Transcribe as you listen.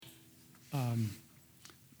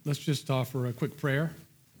Let's just offer a quick prayer.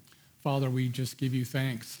 Father, we just give you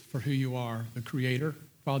thanks for who you are, the Creator.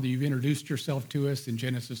 Father, you've introduced yourself to us in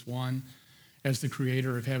Genesis 1 as the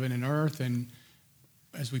Creator of heaven and earth. And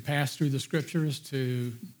as we pass through the Scriptures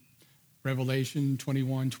to Revelation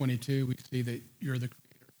 21, 22, we see that you're the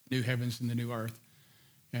Creator of the new heavens and the new earth.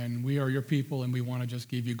 And we are your people, and we want to just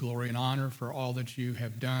give you glory and honor for all that you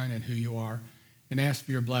have done and who you are, and ask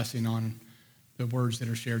for your blessing on the words that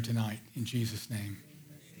are shared tonight. In Jesus' name.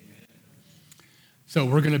 So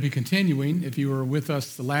we're going to be continuing. If you were with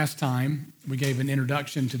us the last time, we gave an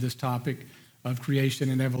introduction to this topic of creation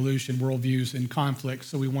and evolution, worldviews, and conflict.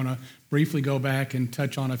 So we want to briefly go back and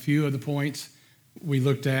touch on a few of the points we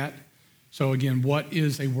looked at. So again, what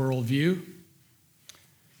is a worldview?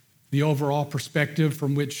 The overall perspective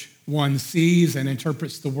from which one sees and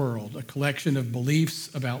interprets the world, a collection of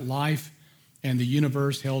beliefs about life and the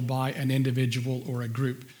universe held by an individual or a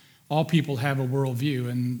group. All people have a worldview,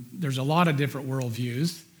 and there's a lot of different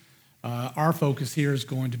worldviews. Our focus here is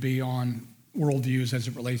going to be on worldviews as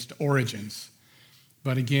it relates to origins.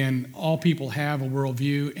 But again, all people have a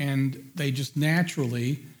worldview, and they just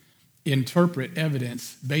naturally interpret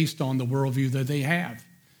evidence based on the worldview that they have.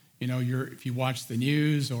 You know, if you watch the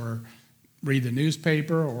news or read the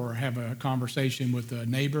newspaper or have a conversation with a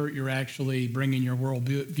neighbor, you're actually bringing your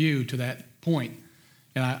worldview to that point.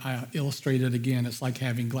 And I illustrate it again. It's like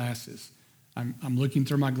having glasses. I'm looking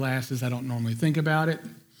through my glasses. I don't normally think about it,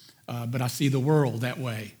 but I see the world that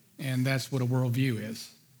way, and that's what a worldview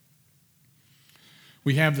is.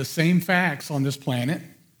 We have the same facts on this planet,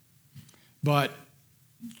 but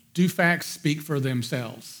do facts speak for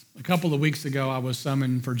themselves? A couple of weeks ago, I was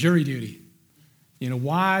summoned for jury duty. You know,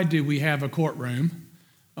 why do we have a courtroom?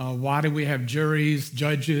 Why do we have juries,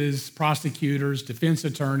 judges, prosecutors, defense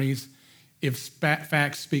attorneys, if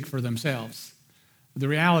facts speak for themselves? The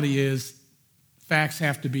reality is facts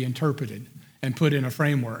have to be interpreted and put in a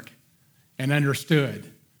framework and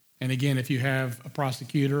understood. And again, if you have a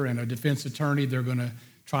prosecutor and a defense attorney, they're going to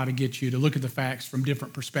try to get you to look at the facts from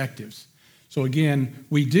different perspectives. So again,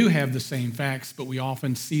 we do have the same facts, but we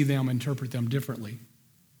often see them, interpret them differently.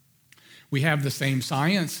 We have the same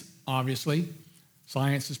science, obviously.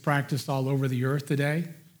 Science is practiced all over the earth today.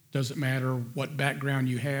 Doesn't matter what background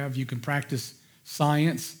you have, you can practice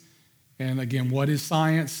science. And again, what is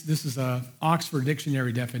science? This is an Oxford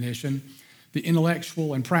Dictionary definition. The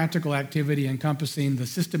intellectual and practical activity encompassing the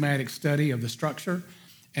systematic study of the structure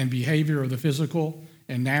and behavior of the physical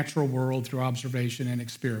and natural world through observation and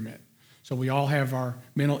experiment. So we all have our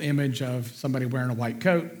mental image of somebody wearing a white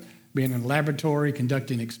coat, being in a laboratory,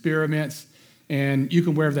 conducting experiments. And you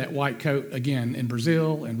can wear that white coat, again, in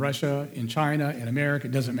Brazil, in Russia, in China, in America,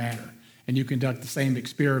 it doesn't matter. And you conduct the same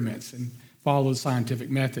experiments and follow the scientific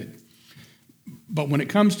method. But when it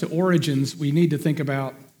comes to origins, we need to think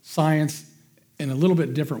about science in a little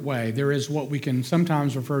bit different way. There is what we can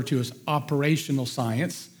sometimes refer to as operational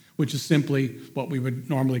science, which is simply what we would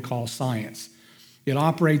normally call science. It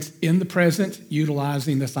operates in the present,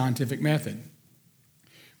 utilizing the scientific method.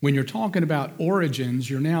 When you're talking about origins,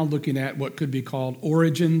 you're now looking at what could be called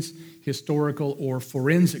origins, historical, or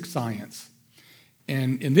forensic science.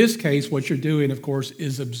 And in this case, what you're doing, of course,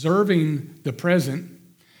 is observing the present,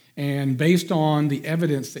 and based on the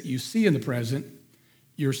evidence that you see in the present,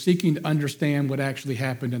 you're seeking to understand what actually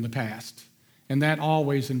happened in the past. And that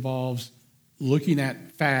always involves looking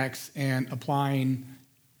at facts and applying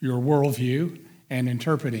your worldview and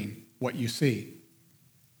interpreting what you see.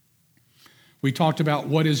 We talked about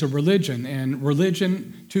what is a religion, and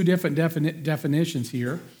religion, two different definitions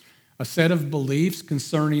here. A set of beliefs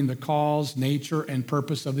concerning the cause, nature, and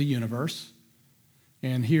purpose of the universe.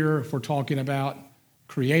 And here, if we're talking about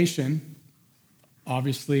creation,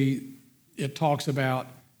 obviously it talks about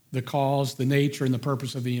the cause, the nature, and the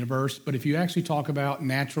purpose of the universe. But if you actually talk about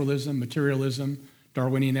naturalism, materialism,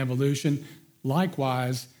 Darwinian evolution,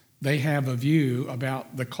 likewise, they have a view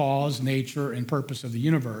about the cause, nature, and purpose of the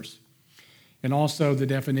universe. And also the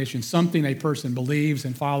definition, something a person believes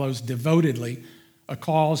and follows devotedly, a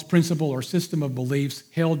cause, principle, or system of beliefs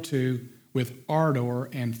held to with ardor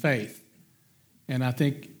and faith. And I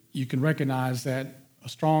think you can recognize that a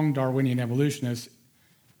strong Darwinian evolutionist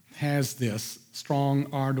has this strong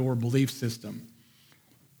ardor belief system.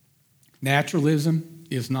 Naturalism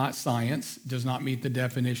is not science, does not meet the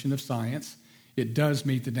definition of science. It does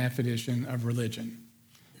meet the definition of religion.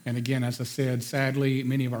 And again, as I said, sadly,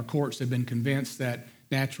 many of our courts have been convinced that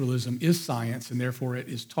naturalism is science, and therefore it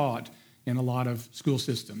is taught in a lot of school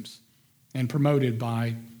systems and promoted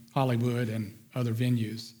by Hollywood and other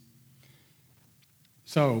venues.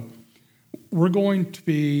 So we're going to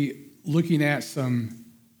be looking at some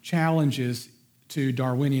challenges to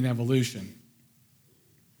Darwinian evolution.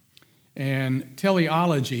 And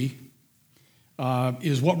teleology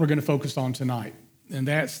is what we're going to focus on tonight. And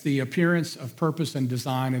that's the appearance of purpose and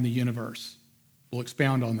design in the universe. We'll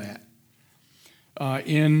expound on that.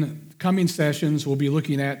 In coming sessions, we'll be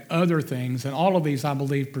looking at other things, and all of these, I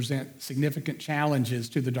believe, present significant challenges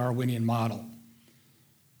to the Darwinian model.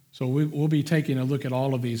 So we'll be taking a look at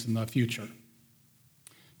all of these in the future.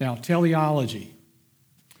 Now, teleology.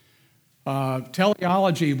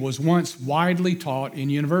 Teleology was once widely taught in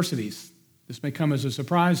universities. This may come as a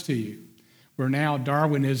surprise to you, where now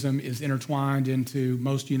Darwinism is intertwined into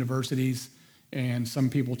most universities, and some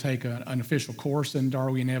people take an official course in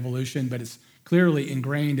Darwinian evolution, but it's clearly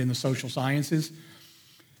ingrained in the social sciences.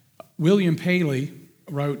 William Paley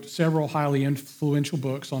wrote several highly influential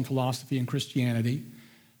books on philosophy and Christianity.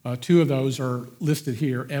 Two of those are listed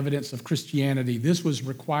here, Evidence of Christianity. This was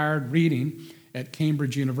required reading at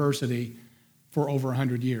Cambridge University for over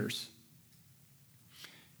 100 years.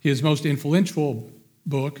 His most influential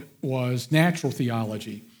book was Natural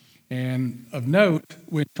Theology. And of note,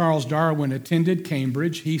 when Charles Darwin attended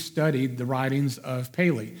Cambridge, he studied the writings of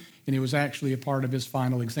Paley, and it was actually a part of his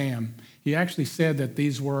final exam. He actually said that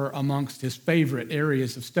these were amongst his favorite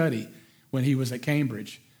areas of study when he was at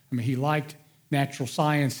Cambridge. I mean, he liked natural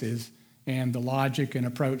sciences and the logic and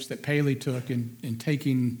approach that Paley took in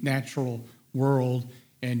taking natural world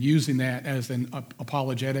and using that as an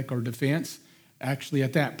apologetic or defense. Actually,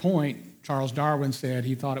 at that point, Charles Darwin said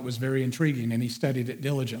he thought it was very intriguing, and he studied it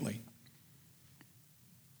diligently.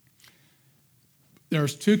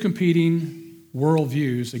 There's two competing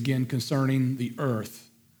worldviews, again, concerning the earth,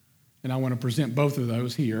 and I want to present both of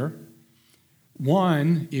those here.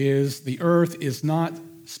 One is the earth is not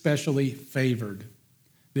specially favored.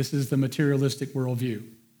 This is the materialistic worldview.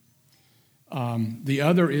 The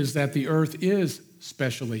other is that the earth is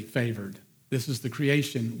specially favored. This is the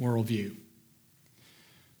creation worldview.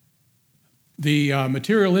 The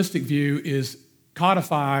materialistic view is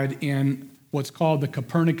codified in what's called the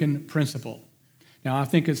Copernican principle. Now, I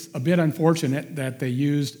think it's a bit unfortunate that they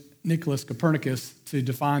used Nicholas Copernicus to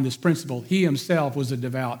define this principle. He himself was a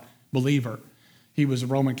devout believer. He was a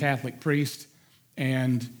Roman Catholic priest,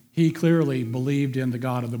 and he clearly believed in the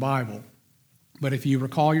God of the Bible. But if you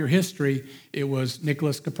recall your history, it was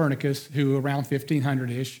Nicholas Copernicus who, around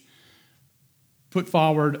 1500-ish, put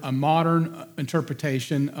forward a modern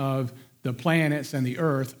interpretation of the planets and the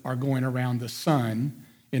earth are going around the sun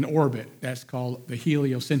in orbit. That's called the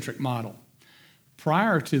heliocentric model.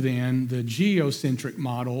 Prior to then, the geocentric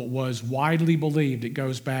model was widely believed. It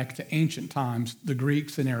goes back to ancient times. The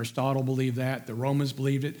Greeks and Aristotle believed that. The Romans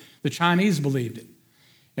believed it. The Chinese believed it.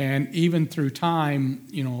 And even through time,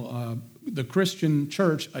 the Christian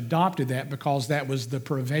church adopted that because that was the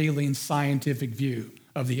prevailing scientific view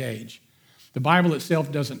of the age. The Bible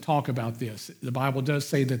itself doesn't talk about this. The Bible does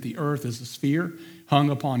say that the earth is a sphere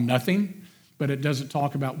hung upon nothing, but it doesn't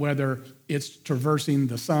talk about whether it's traversing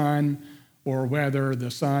the sun or whether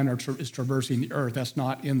the sun is traversing the earth. That's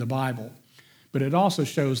not in the Bible. But it also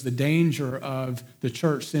shows the danger of the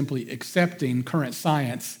church simply accepting current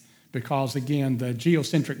science because, again, the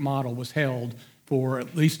geocentric model was held for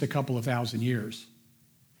at least a couple of thousand years.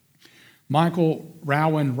 Michael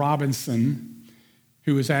Rowan Robinson,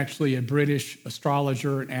 who is actually a British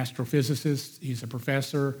astrologer and astrophysicist. He's a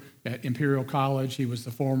professor at Imperial College. He was the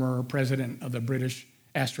former president of the British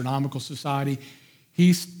Astronomical Society.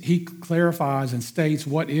 He clarifies and states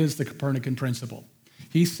what is the Copernican principle.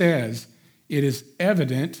 He says, it is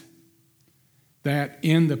evident that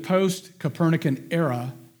in the post-Copernican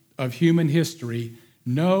era of human history,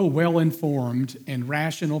 no well-informed and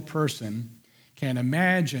rational person can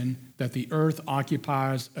imagine that the earth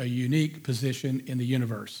occupies a unique position in the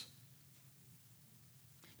universe.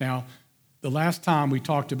 Now, the last time we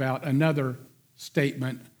talked about another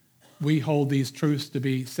statement, we hold these truths to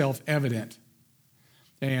be self-evident.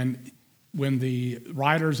 And when the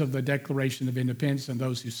writers of the Declaration of Independence and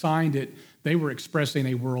those who signed it, they were expressing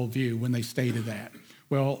a worldview when they stated that.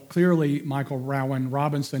 Well, clearly, Michael Rowan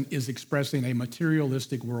Robinson is expressing a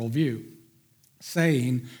materialistic worldview,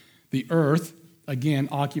 saying the earth, again,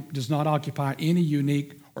 does not occupy any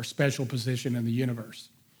unique or special position in the universe.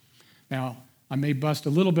 Now, I may bust a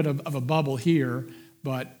little bit of a bubble here,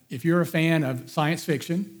 but if you're a fan of science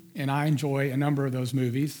fiction, and I enjoy a number of those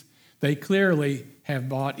movies, they clearly have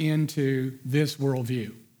bought into this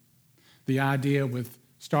worldview. The idea with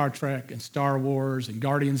Star Trek and Star Wars and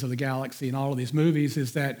Guardians of the Galaxy and all of these movies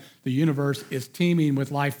is that the universe is teeming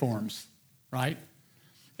with life forms, right?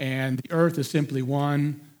 And the earth is simply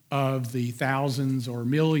one of the thousands or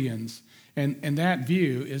millions. And that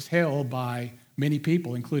view is held by many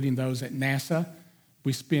people, including those at NASA.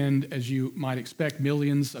 We spend, as you might expect,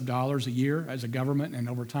 millions of dollars a year as a government, and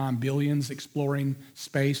over time, billions exploring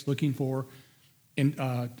space, looking for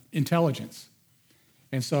intelligence.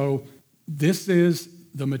 And so this is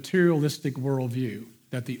the materialistic worldview,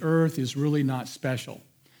 that the earth is really not special.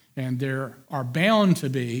 And there are bound to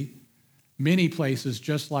be many places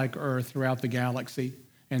just like Earth throughout the galaxy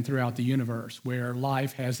and throughout the universe where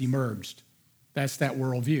life has emerged. That's that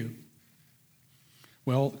worldview.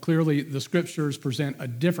 Well, clearly the scriptures present a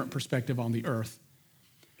different perspective on the earth.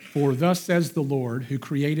 For thus says the Lord, who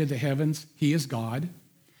created the heavens, he is God,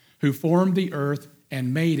 who formed the earth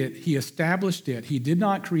and made it, he established it. He did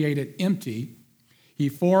not create it empty, he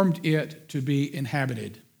formed it to be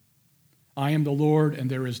inhabited. I am the Lord and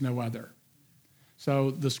there is no other. So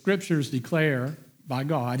the scriptures declare by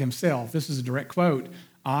God himself, this is a direct quote,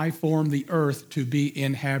 I formed the earth to be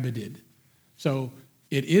inhabited. So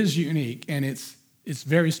it is unique and it's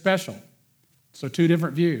very special. So two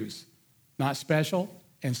different views, not special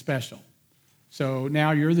and special. So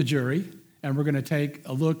now you're the jury, and we're going to take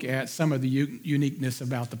a look at some of the uniqueness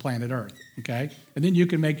about the planet Earth, okay? And then you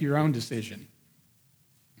can make your own decision.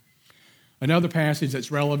 Another passage that's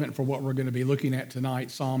relevant for what we're going to be looking at tonight,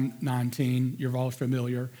 Psalm 19, you're all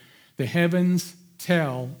familiar. The heavens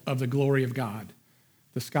tell of the glory of God.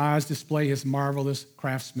 The skies display his marvelous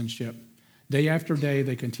craftsmanship. Day after day,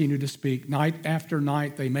 they continue to speak. Night after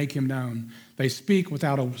night, they make him known. They speak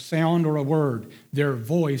without a sound or a word. Their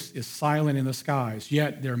voice is silent in the skies,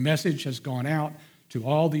 yet their message has gone out to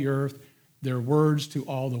all the earth, their words to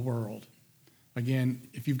all the world. Again,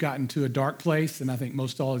 if you've gotten to a dark place, and I think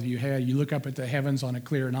most all of you have, you look up at the heavens on a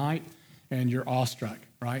clear night, and you're awestruck,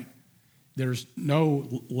 right? There's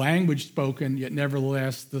no language spoken, yet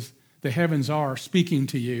nevertheless, the heavens are speaking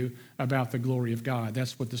to you about the glory of God.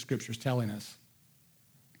 That's what the scripture's telling us.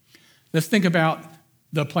 Let's think about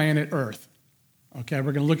the planet Earth. Okay,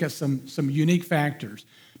 we're going to look at some unique factors.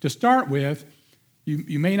 To start with,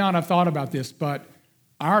 you may not have thought about this, but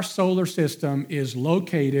our solar system is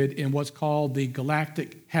located in what's called the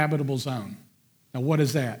galactic habitable zone. Now, what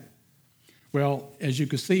is that? Well, as you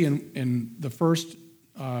can see in the first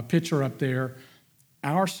picture up there,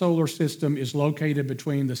 our solar system is located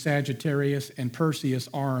between the Sagittarius and Perseus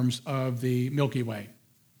arms of the Milky Way.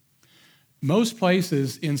 Most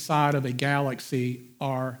places inside of a galaxy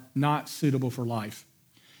are not suitable for life.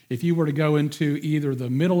 If you were to go into either the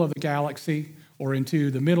middle of the galaxy or into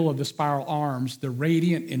the middle of the spiral arms, the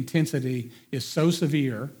radiant intensity is so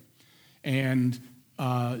severe, and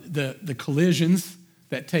the collisions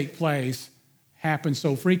that take place happen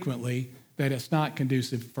so frequently that it's not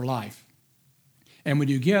conducive for life. And when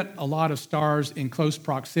you get a lot of stars in close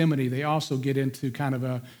proximity, they also get into kind of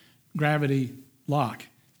a gravity lock.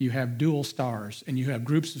 You have dual stars, and you have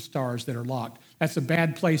groups of stars that are locked. That's a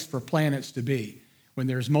bad place for planets to be, when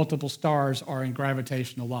there's multiple stars are in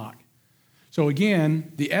gravitational lock. So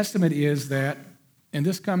again, the estimate is that, and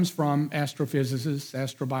this comes from astrophysicists,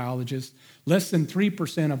 astrobiologists, less than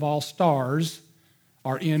 3% of all stars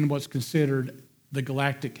are in what's considered the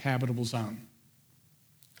galactic habitable zone.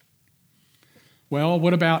 Well,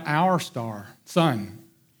 what about our star, Sun?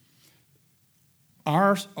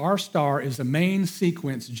 Our star is a main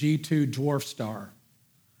sequence G2 dwarf star.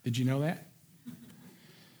 Did you know that?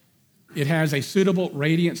 It has a suitable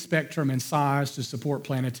radiant spectrum and size to support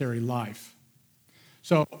planetary life.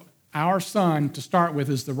 So our sun, to start with,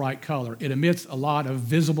 is the right color. It emits a lot of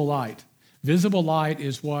visible light. Visible light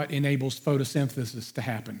is what enables photosynthesis to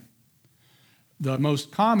happen. The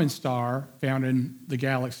most common star found in the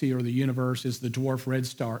galaxy or the universe is the dwarf red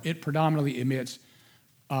star. It predominantly emits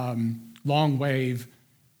long-wave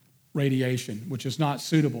radiation, which is not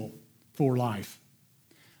suitable for life.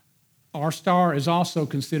 Our star is also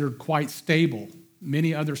considered quite stable.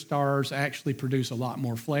 Many other stars actually produce a lot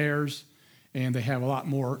more flares, and they have a lot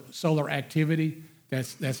more solar activity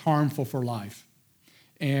that's harmful for life.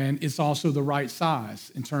 And it's also the right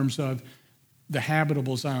size in terms of the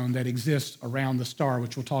habitable zone that exists around the star,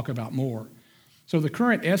 which we'll talk about more. So the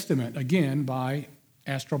current estimate, again, by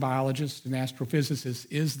astrobiologists and astrophysicists,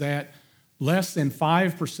 is that less than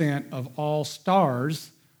 5% of all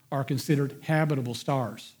stars are considered habitable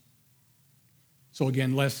stars. So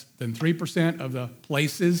again, less than 3% of the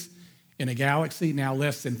places in a galaxy, now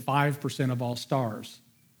less than 5% of all stars.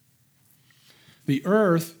 The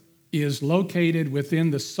Earth is located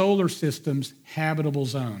within the solar system's habitable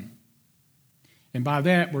zone. And by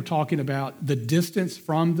that, we're talking about the distance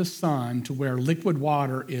from the sun to where liquid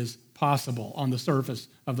water is possible on the surface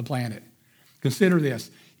of the planet. Consider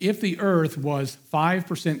this. If the Earth was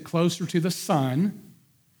 5% closer to the sun,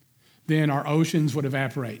 then our oceans would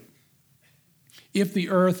evaporate. If the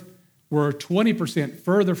Earth were 20%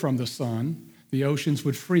 further from the sun, the oceans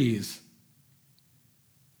would freeze.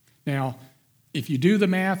 Now, if you do the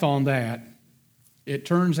math on that, it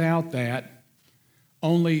turns out that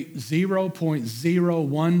only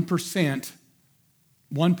 0.01%,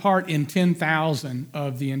 1 part in 10,000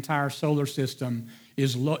 of the entire solar system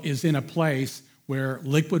is in a place where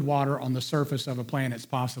liquid water on the surface of a planet is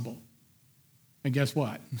possible. And guess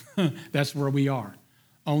what? That's where we are.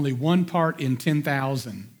 Only 1 part in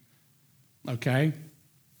 10,000. Okay?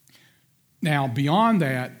 Now, beyond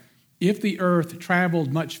that, if the Earth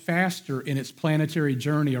traveled much faster in its planetary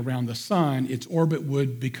journey around the sun, its orbit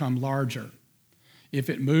would become larger. If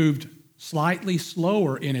it moved slightly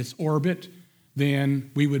slower in its orbit, then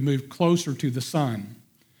we would move closer to the sun.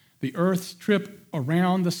 The Earth's trip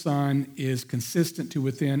around the sun is consistent to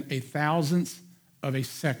within 1,000th of a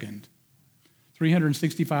second.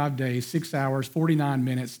 365 days, 6 hours, 49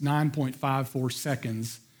 minutes, 9.54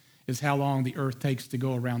 seconds is how long the Earth takes to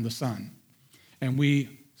go around the sun. And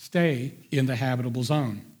we stay in the habitable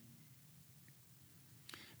zone.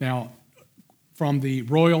 Now, from the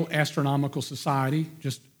Royal Astronomical Society,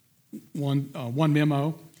 just one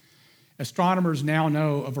memo, astronomers now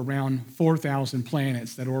know of around 4,000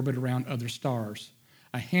 planets that orbit around other stars.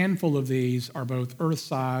 A handful of these are both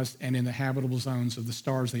Earth-sized and in the habitable zones of the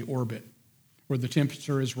stars they orbit, where the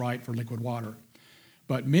temperature is right for liquid water.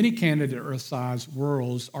 But many candidate Earth-sized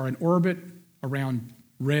worlds are in orbit around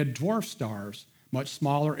red dwarf stars, much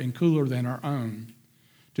smaller and cooler than our own.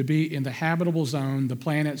 To be in the habitable zone, the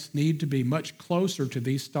planets need to be much closer to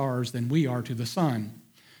these stars than we are to the sun.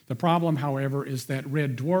 The problem, however, is that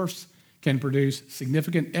red dwarfs can produce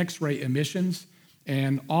significant X-ray emissions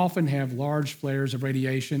and often have large flares of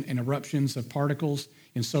radiation and eruptions of particles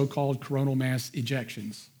in so-called coronal mass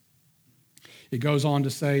ejections. It goes on to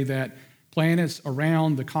say that planets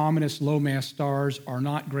around the commonest low-mass stars are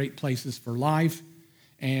not great places for life,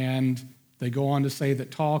 and they go on to say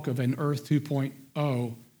that talk of an Earth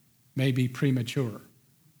 2.0 may be premature.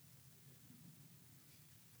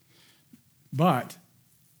 But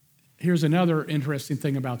here's another interesting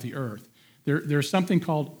thing about the Earth. There's something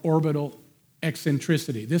called orbital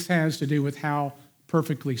eccentricity. This has to do with how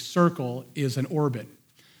perfectly circle is an orbit.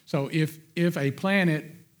 So if a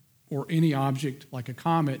planet or any object like a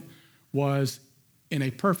comet was in a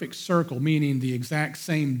perfect circle, meaning the exact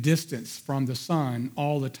same distance from the sun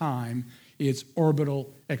all the time, its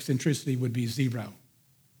orbital eccentricity would be 0.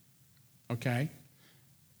 Okay?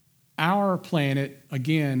 Our planet,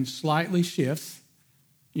 again, slightly shifts,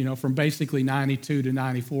 from basically 92 to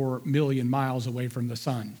 94 million miles away from the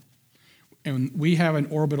sun. And we have an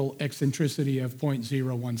orbital eccentricity of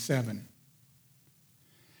 0.017.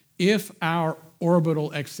 If our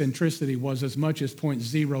orbital eccentricity was as much as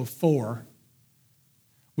 0.04,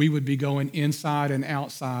 we would be going inside and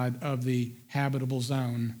outside of the habitable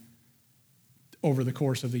zone over the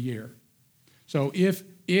course of the year. So if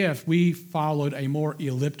we followed a more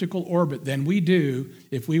elliptical orbit than we do,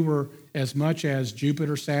 if we were as much as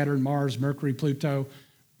Jupiter, Saturn, Mars, Mercury, Pluto,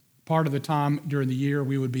 part of the time during the year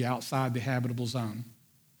we would be outside the habitable zone.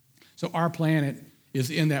 So our planet is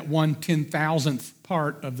in that 1/10,000th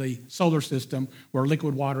part of the solar system where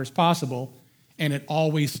liquid water is possible, and it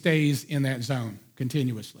always stays in that zone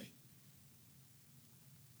continuously.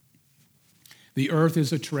 The Earth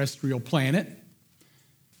is a terrestrial planet,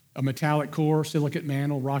 a metallic core, silicate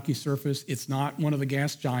mantle, rocky surface. It's not one of the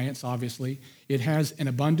gas giants, obviously. It has an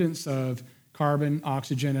abundance of carbon,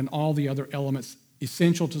 oxygen, and all the other elements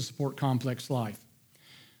essential to support complex life.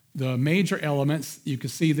 The major elements, you can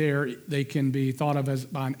see there, they can be thought of as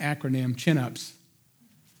by an acronym, chin-ups.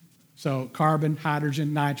 So carbon,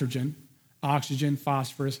 hydrogen, nitrogen, oxygen,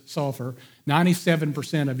 phosphorus, sulfur.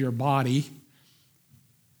 97% of your body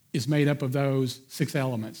is made up of those 6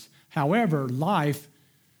 elements. However, life,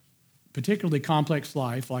 particularly complex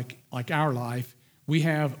life, like our life, we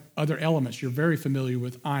have other elements. You're very familiar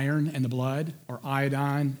with iron and the blood, or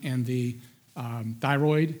iodine and the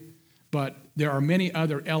thyroid, but there are many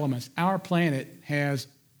other elements. Our planet has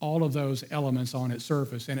all of those elements on its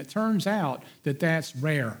surface, and it turns out that that's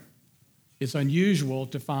rare. It's unusual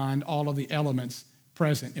to find all of the elements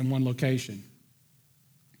present in one location.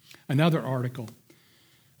 Another article.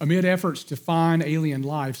 Amid efforts to find alien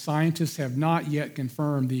life, scientists have not yet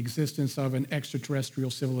confirmed the existence of an extraterrestrial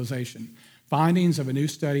civilization. Findings of a new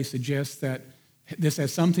study suggest that this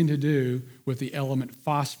has something to do with the element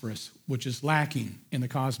phosphorus, which is lacking in the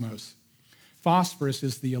cosmos. Phosphorus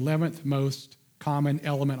is the 11th most common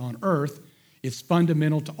element on Earth. It's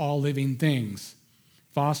fundamental to all living things.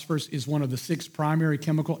 Phosphorus is one of the 6 primary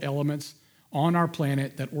chemical elements on our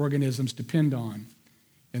planet that organisms depend on.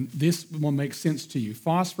 And this will make sense to you.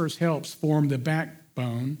 Phosphorus helps form the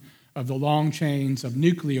backbone of the long chains of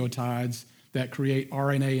nucleotides that create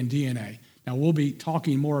RNA and DNA. Now, we'll be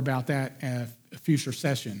talking more about that at a future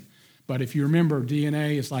session. But if you remember,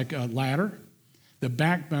 DNA is like a ladder. The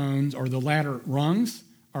backbones, or the ladder rungs,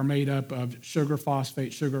 are made up of sugar,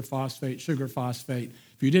 phosphate, sugar, phosphate, sugar, phosphate.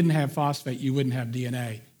 If you didn't have phosphate, you wouldn't have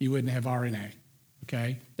DNA. You wouldn't have RNA.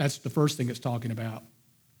 Okay? That's the first thing it's talking about.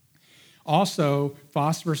 Also,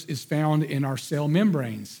 phosphorus is found in our cell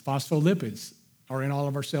membranes. Phospholipids are in all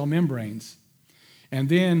of our cell membranes. And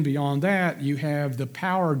then beyond that, you have the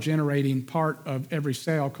power-generating part of every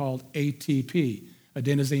cell called ATP,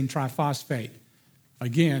 adenosine triphosphate.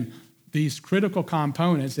 Again, these critical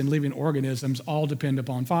components in living organisms all depend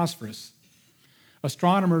upon phosphorus.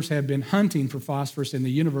 Astronomers have been hunting for phosphorus in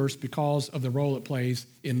the universe because of the role it plays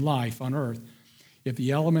in life on Earth. If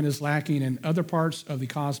the element is lacking in other parts of the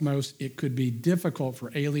cosmos, it could be difficult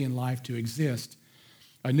for alien life to exist.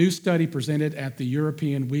 A new study presented at the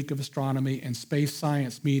European Week of Astronomy and Space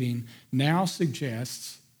Science meeting now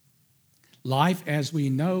suggests life as we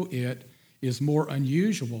know it is more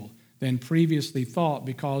unusual than previously thought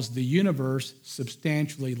because the universe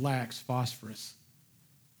substantially lacks phosphorus.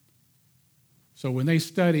 So when they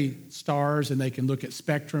study stars and they can look at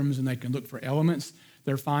spectrums and they can look for elements,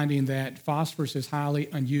 they're finding that phosphorus is highly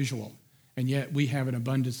unusual, and yet we have an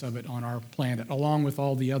abundance of it on our planet, along with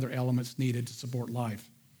all the other elements needed to support life.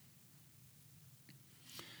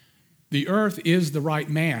 The Earth is the right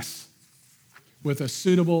mass with a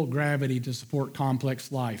suitable gravity to support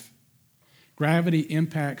complex life. Gravity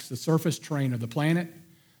impacts the surface terrain of the planet,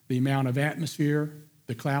 the amount of atmosphere,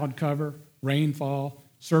 the cloud cover, rainfall,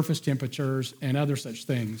 surface temperatures, and other such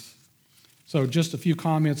things. So just a few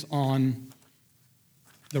comments on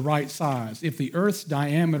the right size. If the Earth's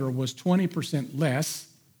diameter was 20% less,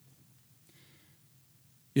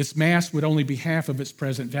 its mass would only be half of its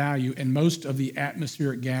present value, and most of the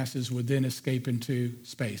atmospheric gases would then escape into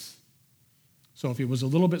space. So if it was a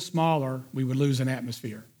little bit smaller, we would lose an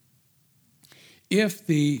atmosphere. If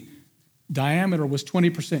the diameter was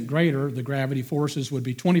 20% greater, the gravity forces would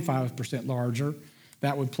be 25% larger.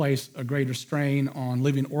 That would place a greater strain on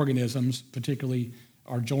living organisms, particularly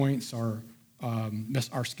our joints, our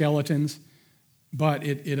skeletons. But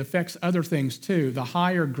it affects other things too. The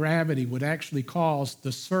higher gravity would actually cause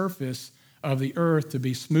the surface of the Earth to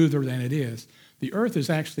be smoother than it is. The Earth is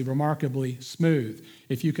actually remarkably smooth.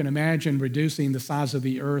 If you can imagine reducing the size of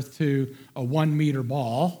the Earth to a 1 meter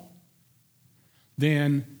ball,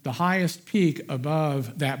 then the highest peak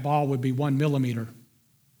above that ball would be 1 millimeter,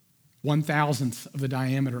 1,000th of the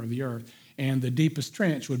diameter of the Earth, and the deepest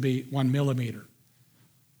trench would be 1 millimeter.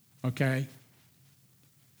 Okay?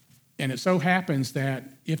 And it so happens that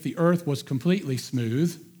if the Earth was completely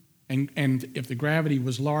smooth, and if the gravity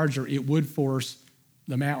was larger, it would force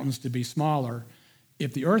the mountains to be smaller.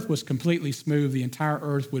 If the Earth was completely smooth, the entire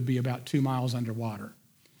Earth would be about 2 miles underwater.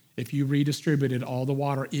 If you redistributed all the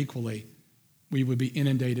water equally, we would be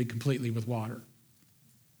inundated completely with water.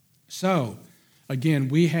 So, again,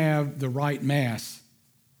 we have the right mass.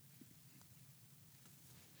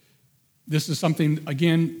 This is something,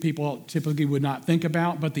 again, people typically would not think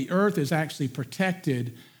about, but the Earth is actually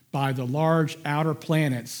protected by the large outer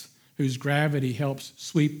planets whose gravity helps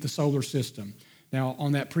sweep the solar system. Now,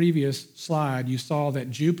 on that previous slide, you saw that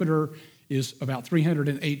Jupiter is about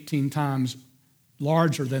 318 times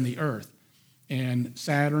larger than the Earth, and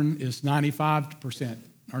Saturn is 95%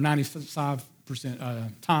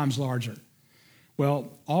 times larger. Well,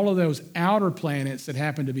 all of those outer planets that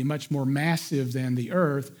happen to be much more massive than the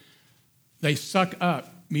Earth, they suck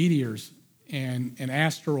up meteors and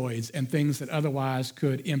asteroids and things that otherwise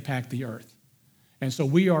could impact the Earth. And so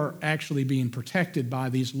we are actually being protected by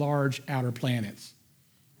these large outer planets.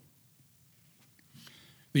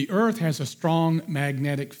 The Earth has a strong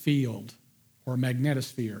magnetic field, or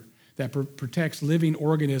magnetosphere, that protects living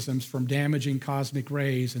organisms from damaging cosmic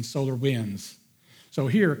rays and solar winds. So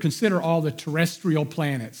here, consider all the terrestrial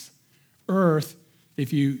planets. Earth,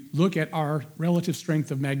 if you look at our relative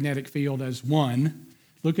strength of magnetic field as 1,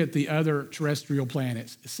 look at the other terrestrial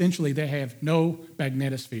planets. Essentially, they have no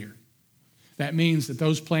magnetosphere. That means that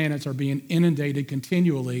those planets are being inundated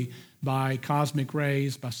continually by cosmic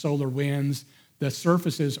rays, by solar winds. The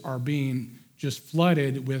surfaces are being just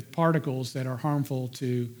flooded with particles that are harmful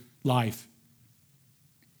to life.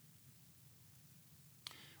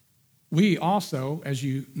 We also, as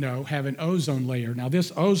you know, have an ozone layer. Now,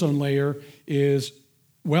 this ozone layer is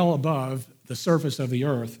well above the surface of the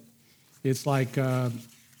Earth. It's like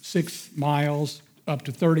 6 miles up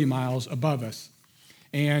to 30 miles above us.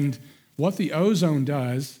 And what the ozone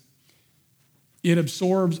does It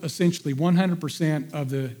absorbs essentially 100% of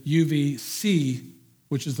the UVC,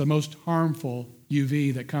 which is the most harmful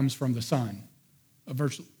UV that comes from the sun.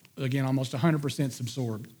 Again, almost 100%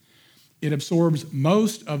 absorbed. It absorbs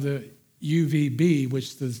most of the UVB,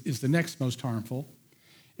 which is the next most harmful,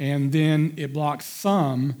 and then it blocks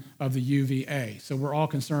some of the UVA. So we're all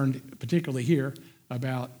concerned, particularly here,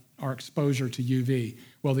 about our exposure to UV.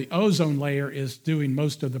 Well, the ozone layer is doing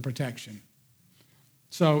most of the protection.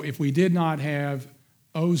 So if we did not have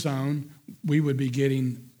ozone, we would be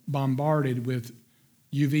getting bombarded with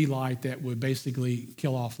UV light that would basically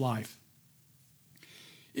kill off life.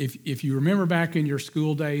 If you remember back in your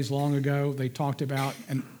school days long ago, they talked about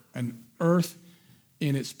an Earth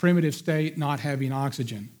in its primitive state not having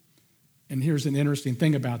oxygen. And here's an interesting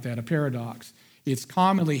thing about that, a paradox. It's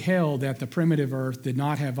commonly held that the primitive Earth did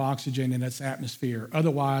not have oxygen in its atmosphere.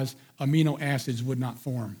 Otherwise, amino acids would not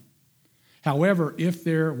form. However, if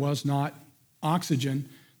there was not oxygen,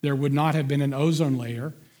 there would not have been an ozone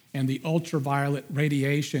layer, and the ultraviolet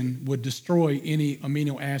radiation would destroy any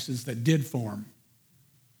amino acids that did form.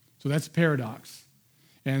 So that's a paradox.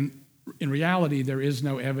 And in reality, there is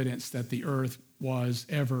no evidence that the Earth was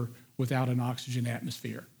ever without an oxygen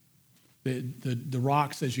atmosphere. The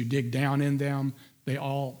rocks, as you dig down in them, they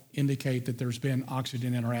all indicate that there's been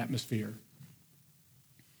oxygen in our atmosphere.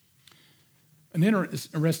 An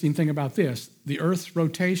interesting thing about this, the Earth's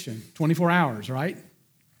rotation, 24 hours, right?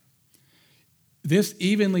 This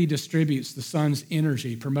evenly distributes the sun's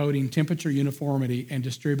energy, promoting temperature uniformity and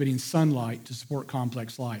distributing sunlight to support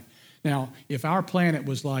complex life. Now, if our planet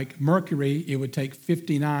was like Mercury, it would take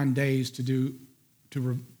 59 days to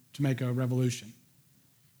make a revolution.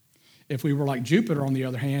 If we were like Jupiter, on the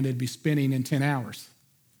other hand, it'd be spinning in 10 hours.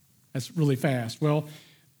 That's really fast. Well,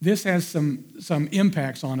 this has some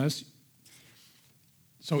impacts on us.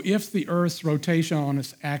 So if the Earth's rotation on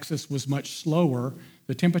its axis was much slower,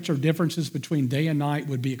 the temperature differences between day and night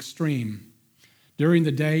would be extreme. During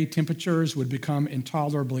the day, temperatures would become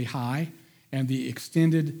intolerably high, and the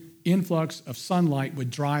extended influx of sunlight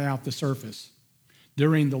would dry out the surface.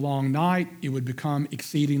 During the long night, it would become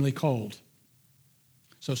exceedingly cold.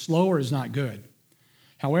 So slower is not good.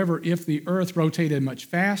 However, if the Earth rotated much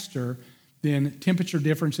faster, then temperature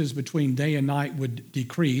differences between day and night would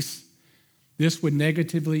decrease. This would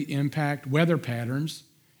negatively impact weather patterns,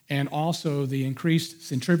 and also the increased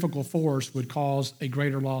centrifugal force would cause a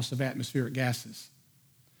greater loss of atmospheric gases.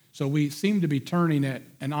 So we seem to be turning at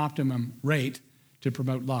an optimum rate to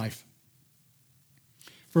promote life.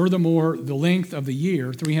 Furthermore, the length of the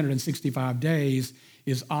year, 365 days,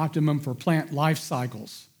 is optimum for plant life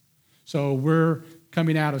cycles. So we're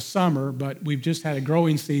coming out of summer, but we've just had a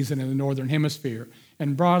growing season in the northern hemisphere.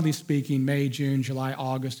 And broadly speaking, May, June, July,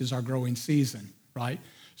 August is our growing season, right?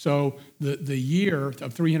 So the year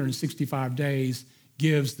of 365 days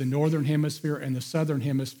gives the northern hemisphere and the southern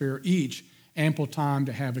hemisphere each ample time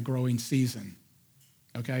to have a growing season.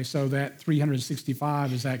 Okay, so that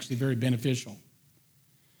 365 is actually very beneficial.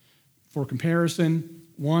 For comparison,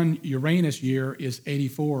 one Uranus year is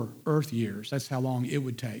 84 Earth years. That's how long it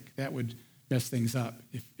would take. That would mess things up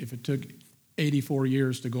if it took 84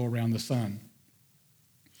 years to go around the sun.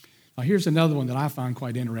 Now, here's another one that I find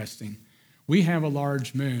quite interesting. We have a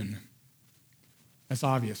large moon. That's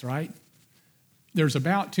obvious, right? There's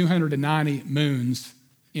about 290 moons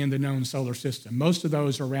in the known solar system. Most of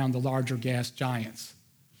those are around the larger gas giants.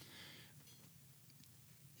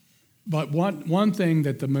 But one thing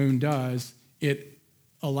that the moon does, it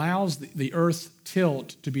allows the Earth's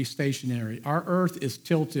tilt to be stationary. Our Earth is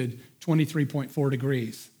tilted 23.4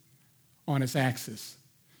 degrees on its axis.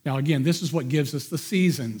 Now, again, this is what gives us the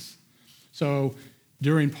seasons. So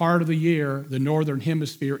during part of the year, the northern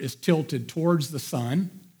hemisphere is tilted towards the sun,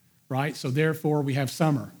 right? So therefore, we have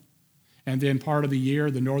summer. And then part of the year,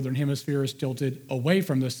 the northern hemisphere is tilted away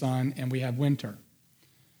from the sun, and we have winter.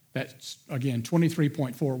 That's, again,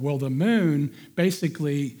 23.4. Well, the moon,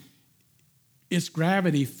 basically, its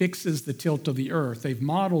gravity fixes the tilt of the Earth. They've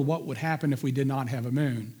modeled what would happen if we did not have a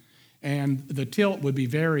moon. And the tilt would be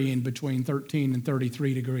varying between 13 and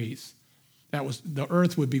 33 degrees. The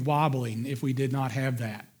Earth would be wobbling if we did not have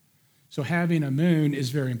that. So having a moon is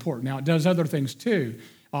very important. Now, it does other things too.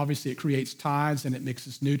 Obviously, it creates tides and it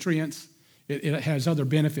mixes nutrients. It has other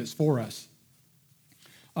benefits for us.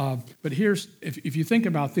 But here's, if you think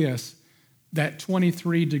about this, that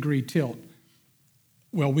 23-degree tilt,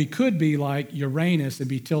 well, we could be like Uranus and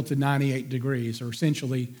be tilted 98 degrees, or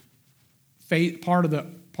essentially part of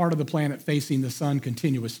the planet facing the sun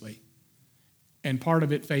continuously, and part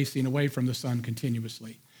of it facing away from the sun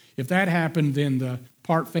continuously. If that happened, then the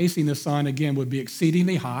part facing the sun, again, would be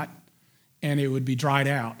exceedingly hot, and it would be dried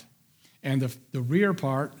out. and the rear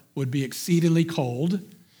part would be exceedingly cold,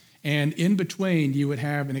 and in between you would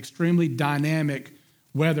have an extremely dynamic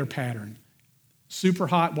weather pattern. Super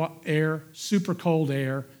hot air, super cold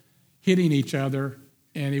air hitting each other,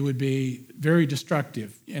 and it would be very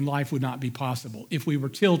destructive, and life would not be possible if we were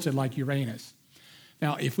tilted like Uranus.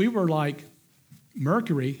 Now, if we were like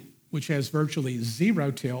Mercury, which has virtually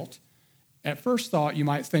zero tilt, at first thought you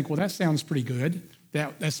might think, well, that sounds pretty good.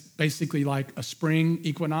 That's basically like a spring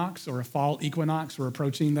equinox or a fall equinox. We're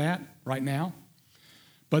approaching that right now.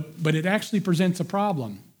 But it actually presents a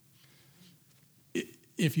problem.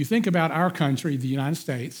 If you think about our country, the United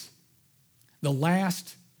States, the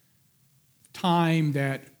last time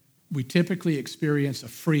that we typically experience a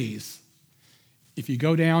freeze, if you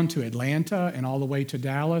go down to Atlanta and all the way to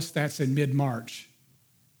Dallas, that's in mid-March.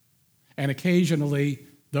 And occasionally,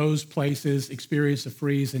 those places experience a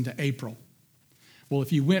freeze into April. Well,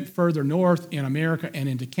 if you went further north in America and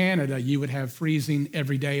into Canada, you would have freezing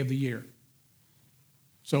every day of the year.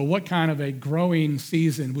 So what kind of a growing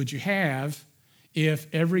season would you have if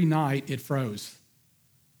every night it froze?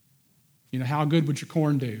 You know, how good would your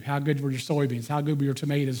corn do? How good would your soybeans? How good would your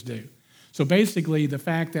tomatoes do? So basically, the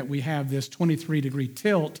fact that we have this 23-degree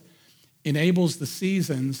tilt enables the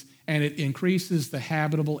seasons, and it increases the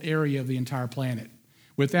habitable area of the entire planet.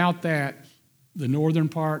 Without that, the northern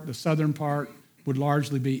part, the southern part would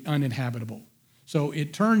largely be uninhabitable. So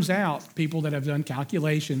it turns out people that have done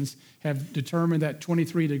calculations have determined that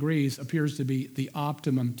 23 degrees appears to be the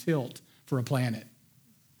optimum tilt for a planet.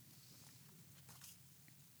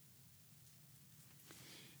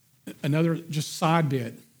 Another just side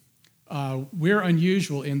bit. We're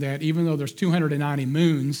unusual in that even though there's 290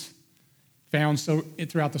 moons found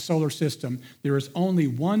throughout the solar system, there is only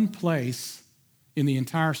one place in the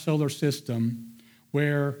entire solar system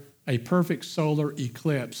where a perfect solar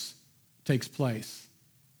eclipse takes place.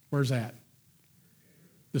 Where's that?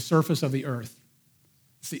 The surface of the earth.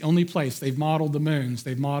 It's the only place. They've modeled the moons.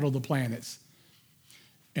 They've modeled the planets.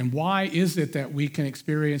 And why is it that we can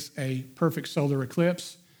experience a perfect solar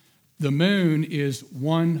eclipse? The moon is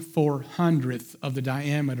 1/400th of the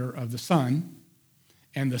diameter of the sun,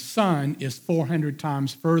 and the sun is 400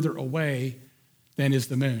 times further away than is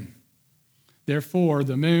the moon. Therefore,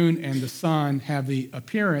 the moon and the sun have the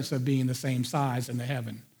appearance of being the same size in the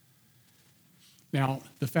heaven. Now,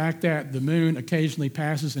 the fact that the moon occasionally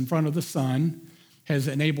passes in front of the sun has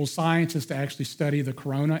enabled scientists to actually study the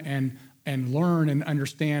corona and learn and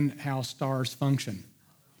understand how stars function.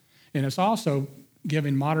 And it's also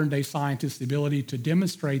giving modern-day scientists the ability to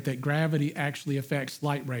demonstrate that gravity actually affects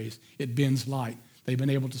light rays. It bends light. They've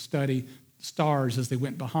been able to study stars as they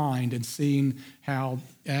went behind and seeing how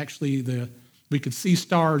actually we could see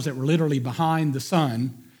stars that were literally behind the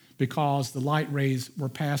sun because the light rays were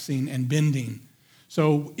passing and bending.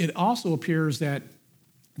 So it also appears that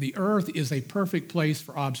the earth is a perfect place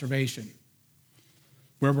for observation.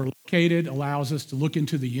 Where we're located allows us to look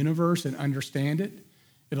into the universe and understand it.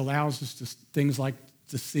 It allows us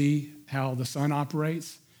to see how the sun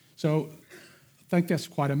operates. So I think that's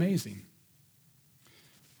quite amazing.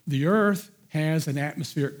 The earth has an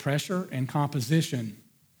atmospheric pressure and composition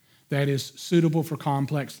that is suitable for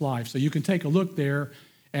complex life. So you can take a look there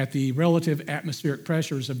at the relative atmospheric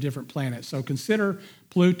pressures of different planets. So consider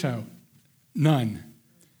Pluto, none.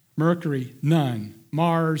 Mercury, none.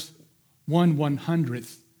 Mars,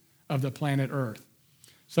 1/100th of the planet Earth.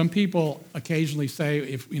 Some people occasionally say,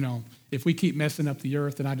 if we keep messing up the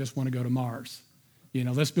earth, then I just want to go to Mars.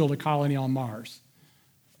 Let's build a colony on Mars.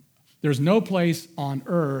 There's no place on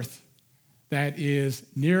Earth that is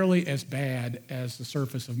nearly as bad as the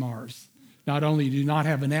surface of Mars. Not only do you not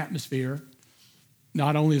have an atmosphere,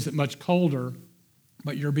 not only is it much colder,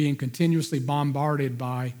 but you're being continuously bombarded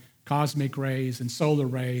by cosmic rays and solar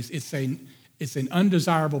rays. It's an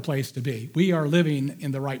undesirable place to be. We are living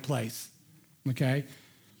in the right place, okay?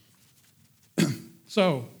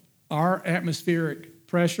 So our atmospheric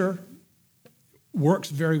pressure works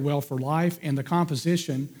very well for life, and the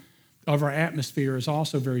composition of our atmosphere is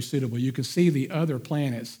also very suitable. You can see the other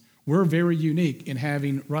planets. We're very unique in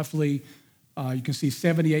having roughly, you can see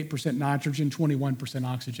 78% nitrogen, 21%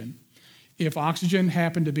 oxygen. If oxygen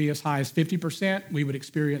happened to be as high as 50%, we would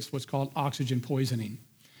experience what's called oxygen poisoning.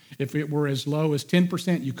 If it were as low as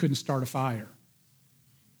 10%, you couldn't start a fire,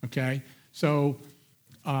 okay? So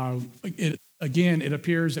it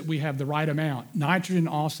appears that we have the right amount. Nitrogen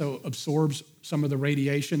also absorbs some of the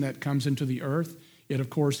radiation that comes into the earth. It,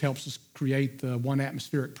 of course, helps us create the one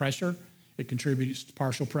atmospheric pressure. It contributes to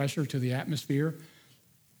partial pressure to the atmosphere.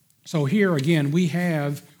 So here, again, we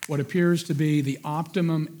have what appears to be the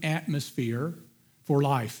optimum atmosphere for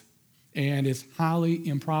life. and it's highly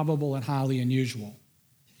improbable and highly unusual.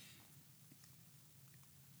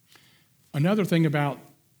 Another thing about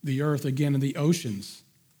the earth, again, in the oceans,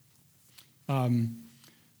 over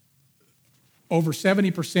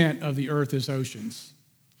 70% of the earth is oceans.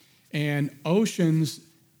 And oceans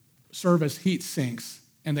serve as heat sinks,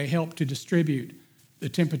 and they help to distribute the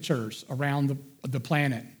temperatures around the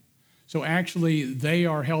planet. So actually, they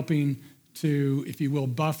are helping to, if you will,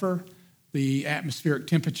 buffer the atmospheric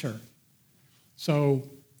temperature. So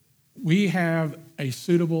we have a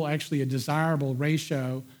suitable, actually a desirable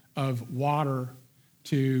ratio of water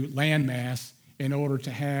to land mass in order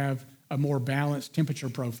to have a more balanced temperature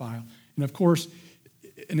profile. And of course,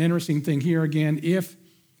 an interesting thing here again, if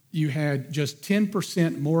you had just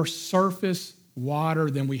 10% more surface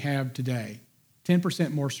water than we have today,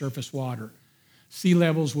 10% more surface water, sea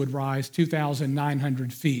levels would rise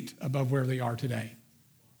 2,900 feet above where they are today.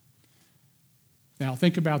 Now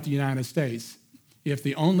think about the United States. If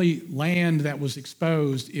the only land that was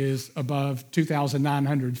exposed is above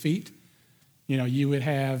 2,900 feet, you would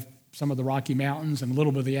have some of the Rocky Mountains and a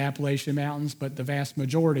little bit of the Appalachian Mountains, but the vast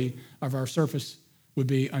majority of our surface would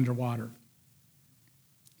be underwater.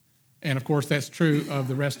 And of course, that's true of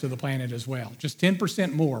the rest of the planet as well. Just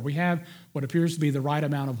 10% more. We have what appears to be the right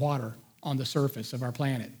amount of water on the surface of our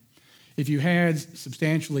planet. If you had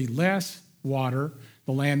substantially less water,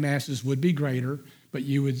 the land masses would be greater, but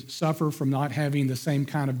you would suffer from not having the same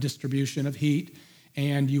kind of distribution of heat,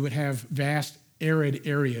 and you would have vast arid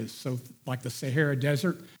areas. So like the Sahara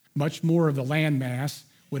Desert, much more of the land mass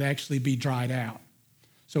would actually be dried out.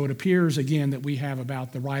 So it appears, again, that we have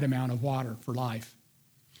about the right amount of water for life.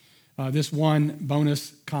 This one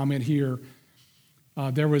bonus comment here,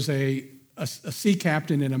 there was a sea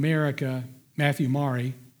captain in America, Matthew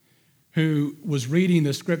Maury, who was reading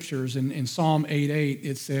the scriptures, and in Psalm 8:8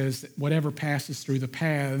 it says, whatever passes through the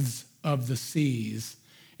paths of the seas.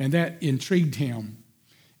 And that intrigued him.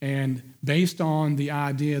 And based on the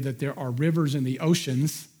idea that there are rivers in the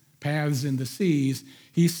oceans, paths in the seas,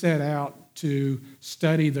 he set out to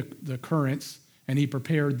study the currents, and he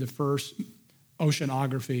prepared the first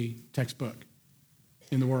oceanography textbook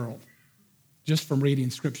in the world, just from reading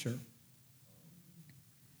scripture.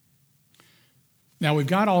 Now, we've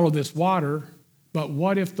got all of this water, but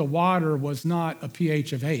what if the water was not a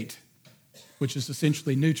pH of 8, which is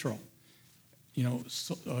essentially neutral?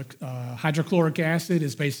 Hydrochloric acid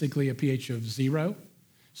is basically a pH of 0.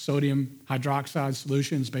 Sodium hydroxide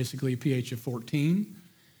solution is basically a pH of 14.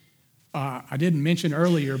 I didn't mention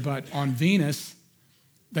earlier, but on Venus,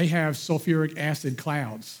 they have sulfuric acid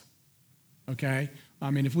clouds, okay?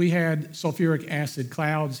 If we had sulfuric acid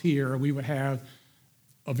clouds here, we would have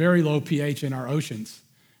a very low pH in our oceans.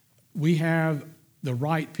 We have the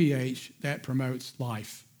right pH that promotes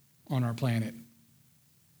life on our planet.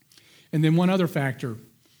 And then one other factor,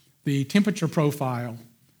 the temperature profile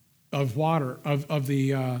of water, of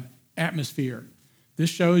the atmosphere. This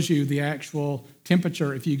shows you the actual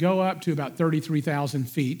temperature. If you go up to about 33,000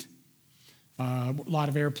 feet, a lot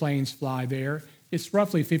of airplanes fly there, it's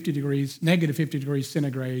roughly negative 50 degrees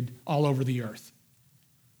centigrade all over the earth.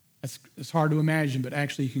 It's hard to imagine, but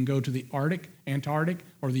actually you can go to the Arctic, Antarctic,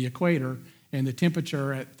 or the equator, and the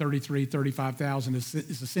temperature at 35,000 is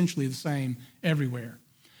essentially the same everywhere.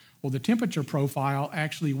 Well, the temperature profile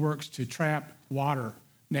actually works to trap water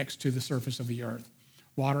next to the surface of the earth.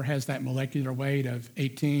 Water has that molecular weight of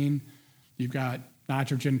 18. You've got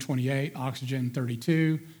nitrogen 28, oxygen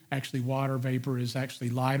 32. Actually, water vapor is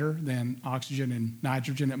actually lighter than oxygen and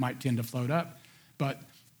nitrogen. It might tend to float up. But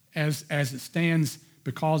as it stands,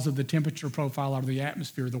 because of the temperature profile of the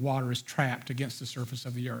atmosphere, the water is trapped against the surface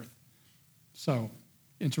of the earth. So,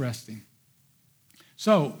 interesting.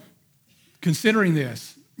 So, considering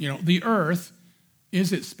this, the earth,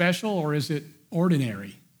 is it special or is it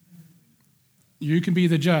ordinary? You can be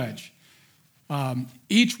the judge.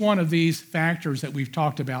 Each one of these factors that we've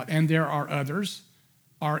talked about, and there are others,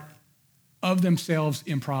 are of themselves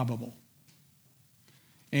improbable.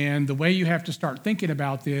 And the way you have to start thinking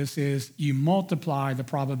about this is you multiply the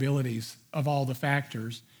probabilities of all the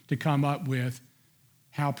factors to come up with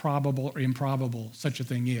how probable or improbable such a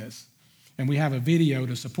thing is. And we have a video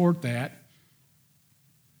to support that.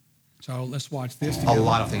 So let's watch this together. A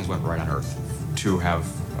lot of things went right on Earth to have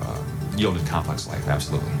yielded complex life,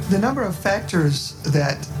 absolutely. The number of factors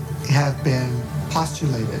that have been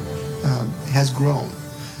postulated has grown.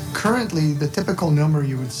 Currently, the typical number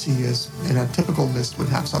you would see is, in a typical list, would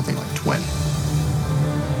have something like 20.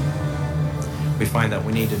 We find that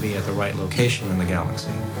we need to be at the right location in the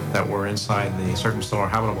galaxy, that we're inside the circumstellar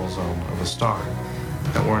habitable zone of a star.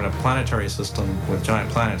 that we're in a planetary system with giant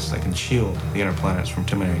planets that can shield the inner planets from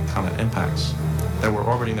too many comet impacts, that we're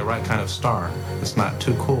orbiting the right kind of star that's not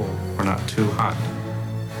too cool or not too hot,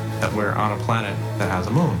 that we're on a planet that has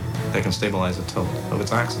a moon that can stabilize the tilt of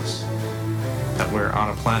its axis, that we're on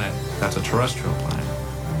a planet that's a terrestrial planet,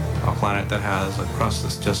 a planet that has a crust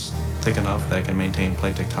that's just thick enough that it can maintain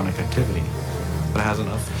plate tectonic activity, but has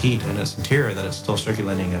enough heat in its interior that it's still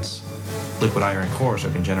circulating its liquid iron core so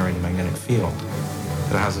it can generate a magnetic field,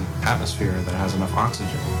 that has an atmosphere that has enough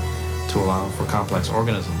oxygen to allow for complex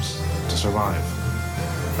organisms to survive,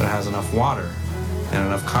 that has enough water and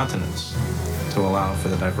enough continents to allow for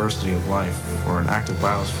the diversity of life or an active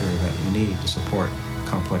biosphere that you need to support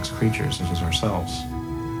complex creatures such as ourselves.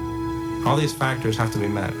 All these factors have to be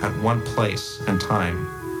met at one place and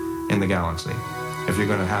time in the galaxy if you're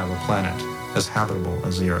going to have a planet as habitable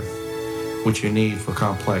as the Earth, which you need for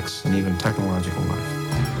complex and even technological life.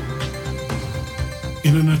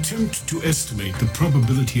 In an attempt to estimate the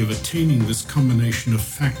probability of attaining this combination of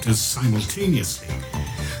factors simultaneously,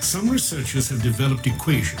 some researchers have developed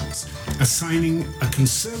equations assigning a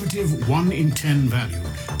conservative 1 in 10 value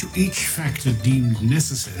to each factor deemed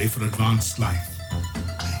necessary for advanced life.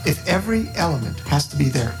 If every element has to be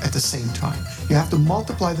there at the same time, you have to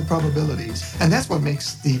multiply the probabilities. And that's what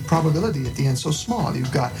makes the probability at the end so small.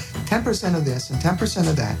 You've got 10% of this and 10%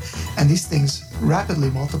 of that, and these things rapidly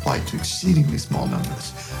multiply to exceedingly small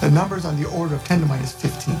numbers. The numbers on the order of 10 to minus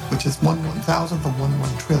 15, which is 1/1000th of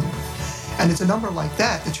 1 trillion. And it's a number like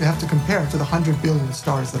that that you have to compare to the 100 billion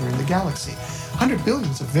stars that are in the galaxy. 100 billion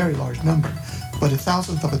is a very large number, but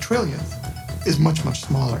 1,000th of a trillionth is much, much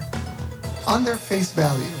smaller. On their face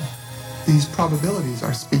value, these probabilities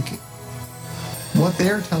are speaking. What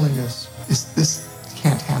they're telling us is this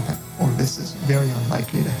can't happen, or this is very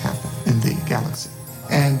unlikely to happen in the galaxy.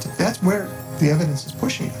 And that's where the evidence is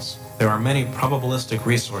pushing us. There are many probabilistic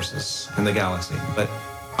resources in the galaxy, but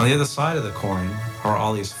on the other side of the coin are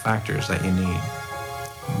all these factors that you need.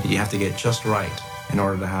 You have to get just right in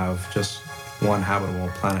order to have just one habitable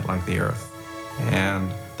planet like the Earth.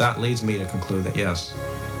 And that leads me to conclude that yes,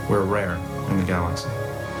 we're rare in the galaxy.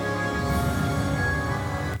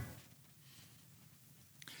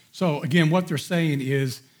 So again, what they're saying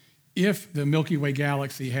is if the Milky Way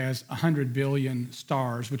galaxy has 100 billion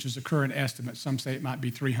stars, which is the current estimate, some say it might be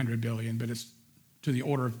 300 billion, but it's to the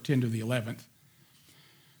order of 10 to the 11th.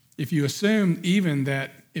 If you assume even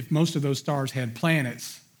that if most of those stars had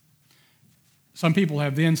planets, some people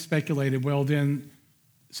have then speculated, well then,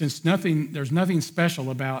 since there's nothing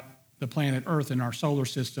special about the planet Earth in our solar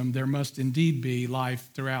system, there must indeed be life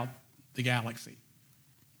throughout the galaxy.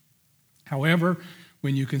 However,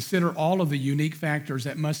 when you consider all of the unique factors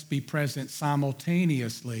that must be present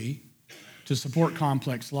simultaneously to support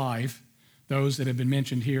complex life, those that have been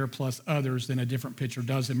mentioned here plus others, then a different picture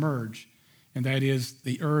does emerge. And that is,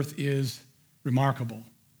 the Earth is remarkable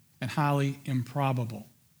and highly improbable.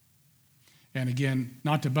 And again,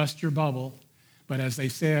 not to bust your bubble, but as they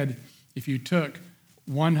said, if you took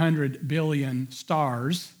 100 billion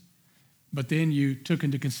stars, but then you took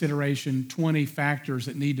into consideration 20 factors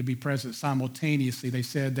that need to be present simultaneously, they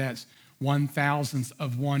said that's 1,000th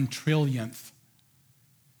of 1 trillionth,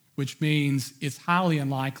 which means it's highly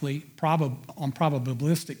unlikely, on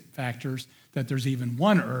probabilistic factors, that there's even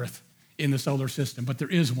one Earth in the solar system, but there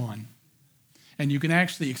is one. And you can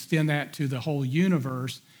actually extend that to the whole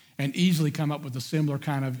universe and easily come up with a similar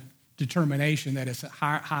kind of determination that it's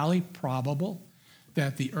highly probable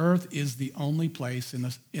that the Earth is the only place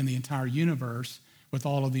in the entire universe with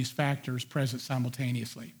all of these factors present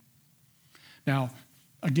simultaneously. Now,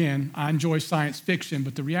 again, I enjoy science fiction,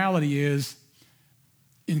 but the reality is,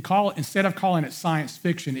 instead of calling it science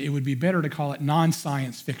fiction, it would be better to call it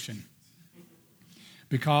non-science fiction.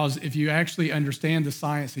 Because if you actually understand the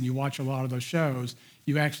science and you watch a lot of those shows,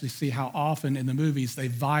 you actually see how often in the movies they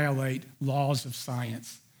violate laws of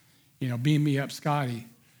science. Beam me up, Scotty.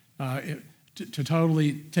 To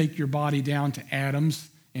totally take your body down to atoms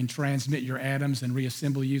and transmit your atoms and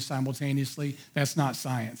reassemble you simultaneously, that's not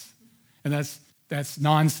science. And that's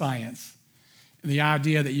non-science. The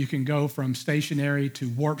idea that you can go from stationary to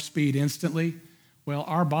warp speed instantly, well,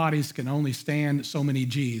 our bodies can only stand so many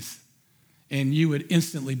Gs, and you would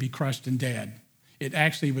instantly be crushed and dead. It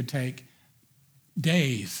actually would take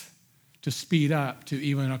days to speed up to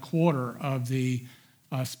even a quarter of the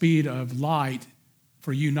speed of light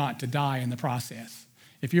for you not to die in the process.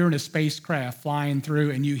 If you're in a spacecraft flying through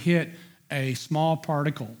and you hit a small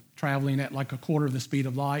particle traveling at like a quarter of the speed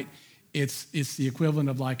of light, it's the equivalent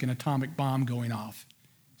of like an atomic bomb going off,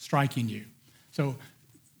 striking you. So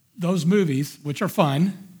those movies, which are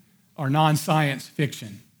fun, are non-science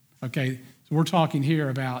fiction, okay? We're talking here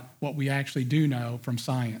about what we actually do know from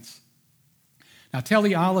science. Now,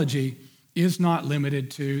 teleology is not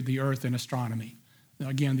limited to the earth and astronomy. Now,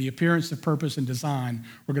 again, the appearance of purpose and design.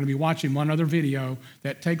 We're going to be watching one other video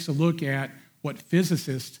that takes a look at what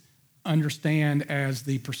physicists understand as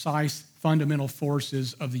the precise fundamental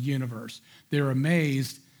forces of the universe. They're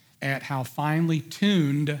amazed at how finely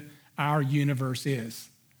tuned our universe is.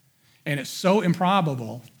 And it's so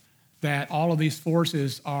improbable that all of these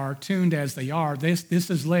forces are tuned as they are. This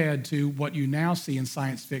has led to what you now see in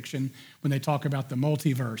science fiction when they talk about the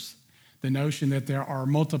multiverse, the notion that there are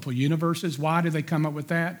multiple universes. Why did they come up with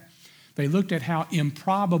that? They looked at how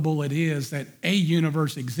improbable it is that a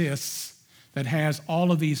universe exists that has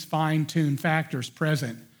all of these fine-tuned factors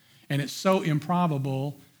present. And it's so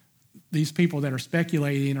improbable, these people that are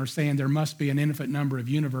speculating are saying there must be an infinite number of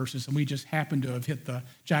universes, and we just happen to have hit the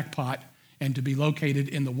jackpot and to be located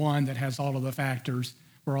in the one that has all of the factors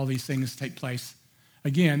where all these things take place.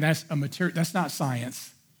 Again, that's not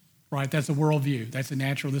science, right? That's a worldview. That's a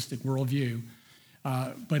naturalistic worldview.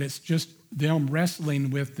 But it's just them wrestling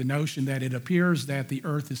with the notion that it appears that the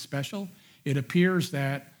earth is special. It appears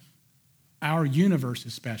that our universe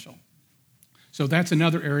is special. So that's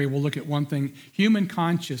another area we'll look at. One thing, human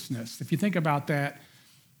consciousness. If you think about that,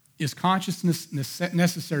 is consciousness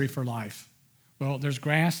necessary for life? Well, there's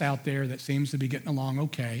grass out there that seems to be getting along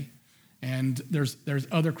okay, and there's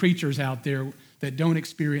other creatures out there that don't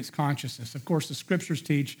experience consciousness. Of course, the scriptures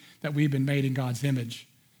teach that we've been made in God's image,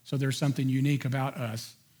 so there's something unique about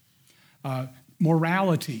us.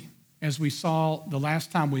 Morality, as we saw the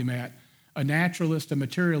last time we met, a naturalist, a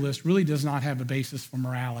materialist really does not have a basis for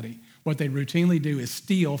morality. What they routinely do is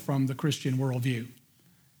steal from the Christian worldview,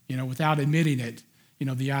 without admitting it.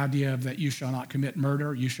 The idea of that you shall not commit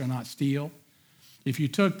murder, you shall not steal. If you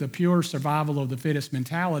took the pure survival of the fittest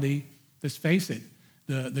mentality, let's face it,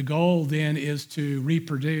 the goal then is to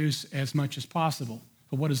reproduce as much as possible.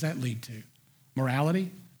 But what does that lead to?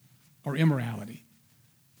 Morality or immorality?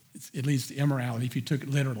 It leads to immorality if you took it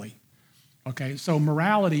literally. Okay, so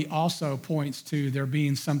morality also points to there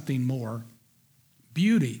being something more.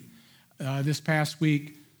 Beauty. This past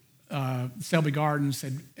week, Selby Gardens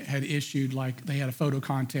had issued, they had a photo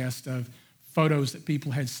contest of photos that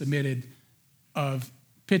people had submitted of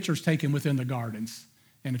pictures taken within the gardens.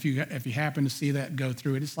 And if you happen to see that, go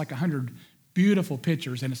through it, it's like 100 beautiful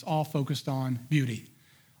pictures, and it's all focused on beauty,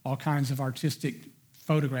 all kinds of artistic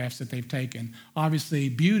photographs that they've taken. Obviously,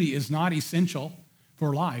 beauty is not essential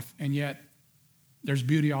for life, and yet there's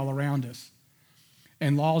beauty all around us.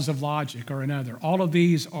 And laws of logic are another. All of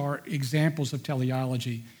these are examples of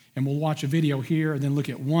teleology, and we'll watch a video here and then look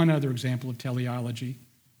at one other example of teleology.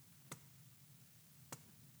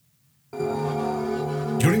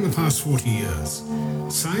 During the past 40 years,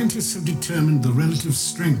 scientists have determined the relative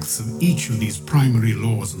strengths of each of these primary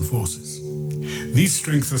laws and forces. These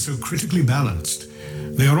strengths are so critically balanced,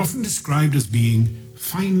 they are often described as being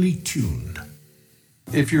finely tuned.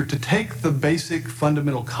 If you're to take the basic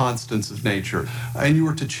fundamental constants of nature and you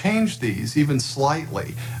were to change these even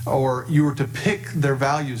slightly, or you were to pick their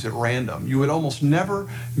values at random, you would almost never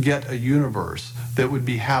get a universe that would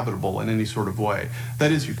be habitable in any sort of way.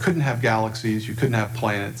 That is, you couldn't have galaxies, you couldn't have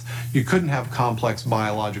planets, you couldn't have complex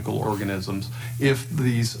biological organisms if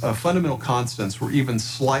these fundamental constants were even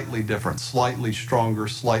slightly different, slightly stronger,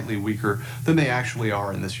 slightly weaker than they actually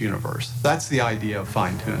are in this universe. That's the idea of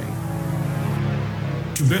fine-tuning.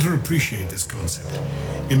 To better appreciate this concept,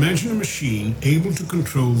 imagine a machine able to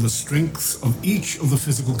control the strengths of each of the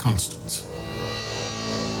physical constants.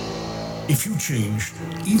 If you changed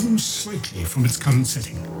even slightly from its current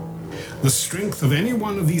setting, the strength of any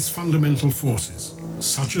one of these fundamental forces,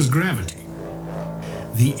 such as gravity,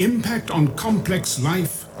 the impact on complex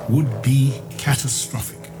life would be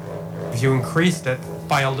catastrophic. If you increased it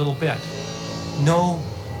by a little bit, no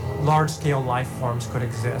large-scale life forms could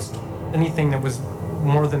exist. Anything that was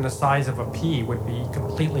more than the size of a pea would be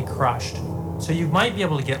completely crushed. So you might be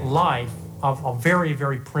able to get life of a very,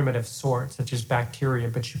 very primitive sort, such as bacteria,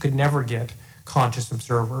 but you could never get conscious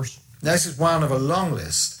observers. Now, this is one of a long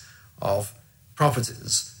list of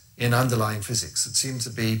properties in underlying physics that seem to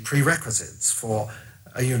be prerequisites for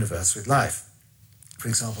a universe with life. For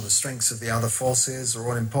example, the strengths of the other forces are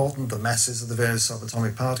all important, the masses of the various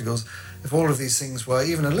subatomic particles. If all of these things were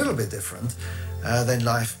even a little bit different, then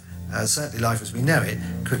life, certainly life as we know it,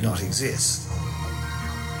 could not exist.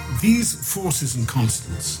 These forces and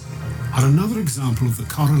constants are another example of the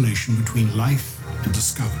correlation between life and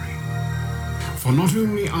discovery. For not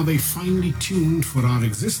only are they finely tuned for our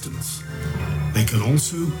existence, they can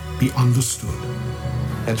also be understood.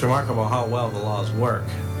 It's remarkable how well the laws work.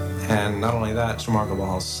 And not only that, it's remarkable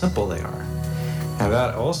how simple they are. And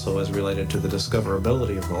that also is related to the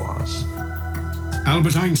discoverability of the laws.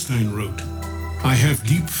 Albert Einstein wrote, "I have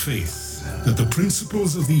deep faith that the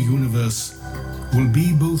principles of the universe will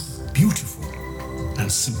be both beautiful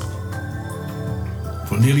and simple."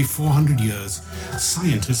 For nearly 400 years,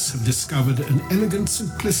 scientists have discovered an elegant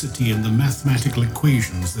simplicity in the mathematical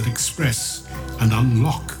equations that express and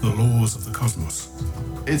unlock the laws of the cosmos.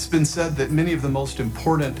 It's been said that many of the most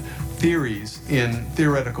important theories in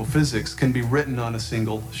theoretical physics can be written on a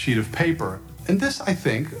single sheet of paper. And this, I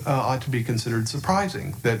think, ought to be considered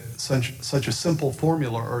surprising, that such a simple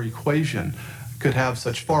formula or equation could have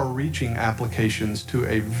such far-reaching applications to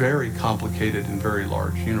a very complicated and very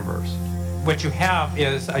large universe. What you have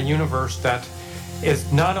is a universe that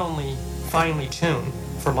is not only finely tuned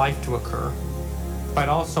for life to occur, but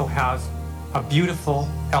also has a beautiful,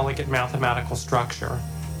 elegant mathematical structure,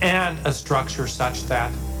 and a structure such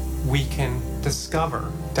that we can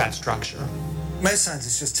discover that structure. Most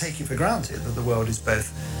scientists just take it for granted that the world is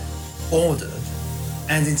both ordered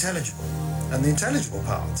and intelligible. And the intelligible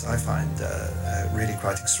part I find really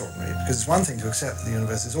quite extraordinary, because it's one thing to accept that the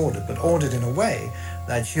universe is ordered, but ordered in a way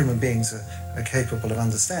that human beings are capable of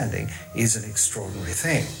understanding is an extraordinary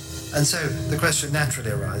thing. And so the question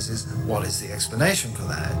naturally arises, what is the explanation for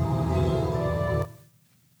that?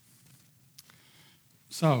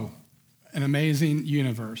 So, an amazing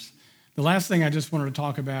universe. The last thing I just wanted to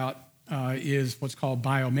talk about is what's called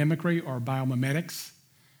biomimicry or biomimetics.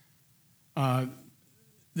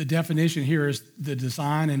 The definition here is the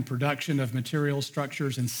design and production of material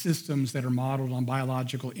structures and systems that are modeled on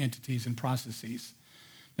biological entities and processes.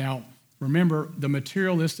 Now, remember, the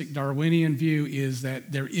materialistic Darwinian view is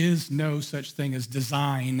that there is no such thing as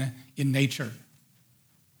design in nature.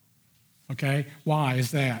 Okay? Why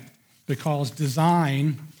is that? Because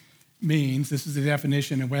design means, this is the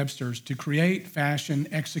definition in Webster's, to create, fashion,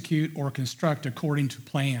 execute, or construct according to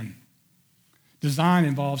plan. Design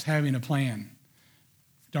involves having a plan.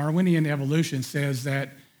 Darwinian evolution says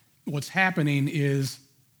that what's happening is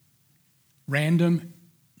random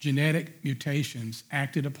genetic mutations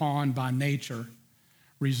acted upon by nature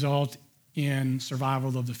result in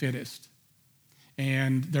survival of the fittest.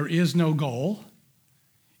 And there is no goal.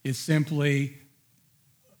 It's simply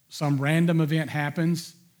some random event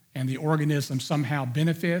happens and the organism somehow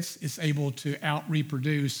benefits. It's able to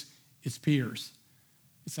out-reproduce its peers.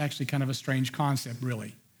 It's actually kind of a strange concept,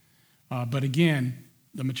 really. But again,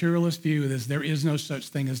 the materialist view is there is no such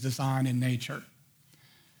thing as design in nature.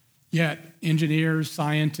 Yet, engineers,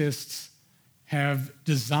 scientists have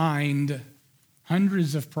designed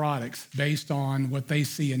hundreds of products based on what they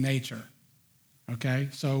see in nature. Okay?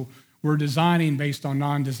 So we're designing based on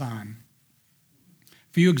non-design.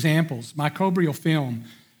 Few examples. Microbial film,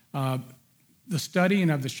 the studying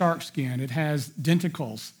of the shark skin, it has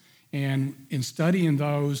denticles. And in studying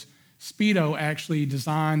those, Speedo actually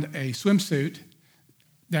designed a swimsuit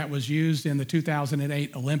that was used in the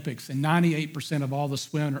 2008 Olympics, and 98% of all the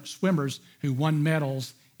swimmers who won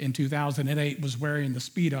medals in 2008 was wearing the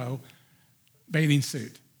Speedo bathing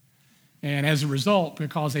suit. And as a result,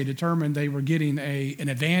 because they determined they were getting an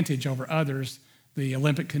advantage over others, the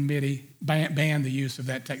Olympic Committee banned the use of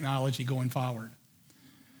that technology going forward.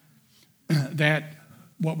 That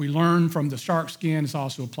what we learned from the shark skin is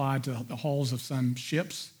also applied to the hulls of some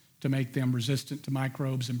ships to make them resistant to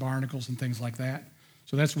microbes and barnacles and things like that.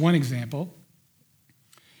 So that's one example.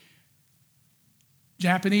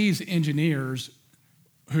 Japanese engineers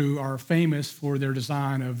who are famous for their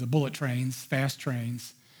design of the bullet trains, fast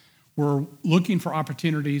trains, were looking for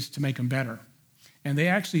opportunities to make them better. And they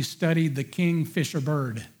actually studied the kingfisher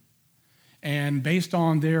bird. And based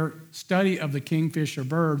on their study of the kingfisher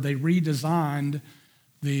bird, they redesigned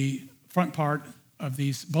the front part of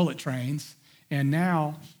these bullet trains. And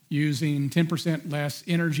now, using 10% less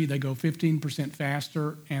energy, they go 15%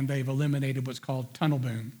 faster, and they've eliminated what's called tunnel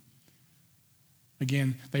boom.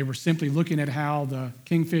 Again, they were simply looking at how the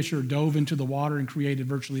kingfisher dove into the water and created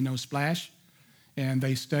virtually no splash. And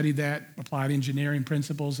they studied that, applied engineering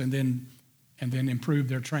principles, and then improved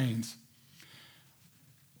their trains.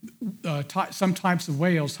 Some types of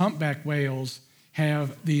whales, humpback whales,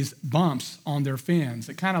 have these bumps on their fins.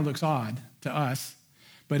 It kind of looks odd to us,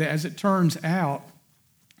 but as it turns out,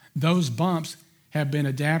 those bumps have been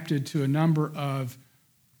adapted to a number of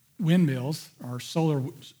windmills or solar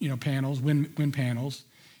panels, wind panels,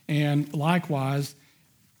 and likewise,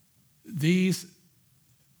 these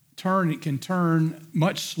can turn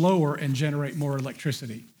much slower and generate more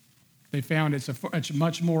electricity. They found it's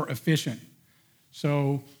much more efficient.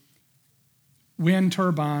 So wind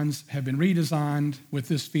turbines have been redesigned with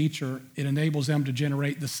this feature. It enables them to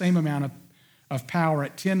generate the same amount of power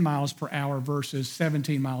at 10 miles per hour versus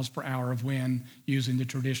 17 miles per hour of wind using the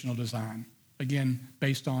traditional design. Again,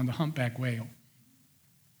 based on the humpback whale.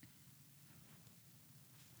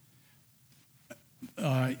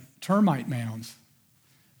 Termite mounds.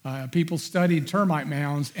 People studied termite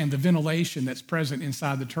mounds and the ventilation that's present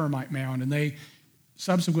inside the termite mound, and they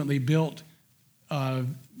subsequently built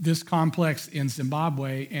this complex in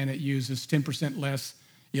Zimbabwe, and it uses 10% less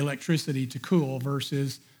electricity to cool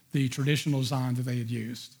versus the traditional design that they had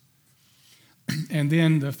used. And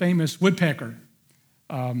then the famous woodpecker.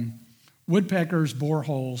 Woodpeckers'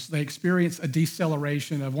 boreholes, they experience a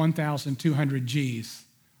deceleration of 1,200 Gs,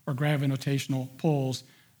 or gravitational pulls,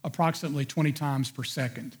 approximately 20 times per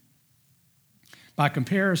second. By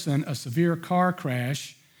comparison, a severe car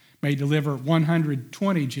crash may deliver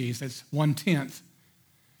 120 Gs, that's 1/10,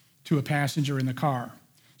 to a passenger in the car.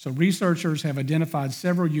 So researchers have identified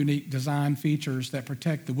several unique design features that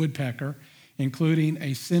protect the woodpecker, including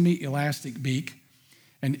a semi-elastic beak,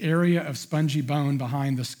 an area of spongy bone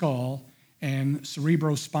behind the skull, and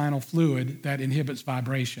cerebrospinal fluid that inhibits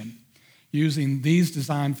vibration. Using these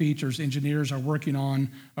design features, engineers are working on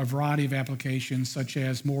a variety of applications, such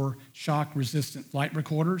as more shock-resistant flight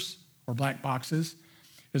recorders, or black boxes,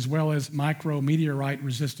 as well as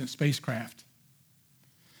micrometeorite-resistant spacecraft.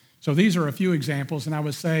 So these are a few examples, and I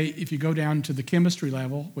would say if you go down to the chemistry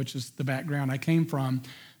level, which is the background I came from,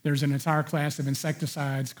 there's an entire class of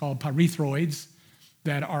insecticides called pyrethroids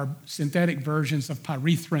that are synthetic versions of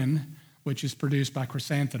pyrethrin, which is produced by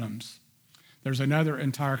chrysanthemums. There's another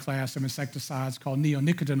entire class of insecticides called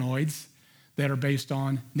neonicotinoids that are based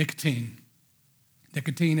on nicotine.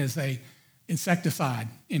 Nicotine is an insecticide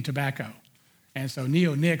in tobacco, and so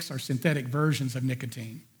neonics are synthetic versions of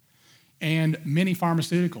nicotine. And many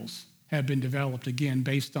pharmaceuticals have been developed, again,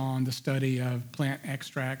 based on the study of plant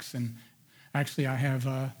extracts. And actually, I have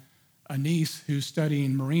a niece who's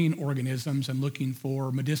studying marine organisms and looking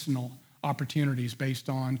for medicinal opportunities based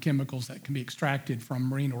on chemicals that can be extracted from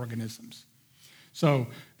marine organisms. So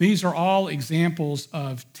these are all examples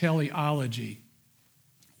of teleology.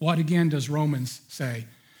 What again does Romans say?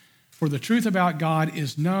 For the truth about God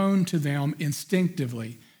is known to them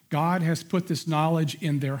instinctively. God has put this knowledge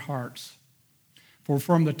in their hearts. For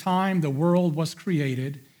from the time the world was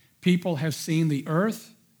created, people have seen the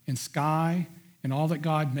earth and sky and all that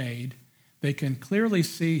God made. They can clearly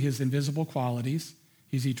see his invisible qualities,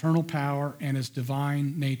 his eternal power, and his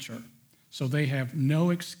divine nature. So they have no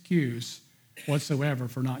excuse whatsoever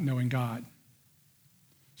for not knowing God.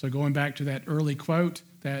 So going back to that early quote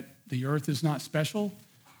that the earth is not special,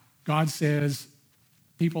 God says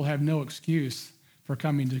people have no excuse for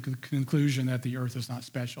coming to the conclusion that the earth is not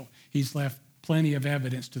special. He's left plenty of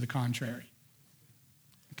evidence to the contrary.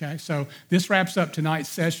 Okay, so this wraps up tonight's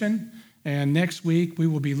session, and next week we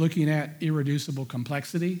will be looking at irreducible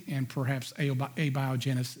complexity and perhaps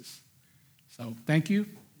abiogenesis. So thank you.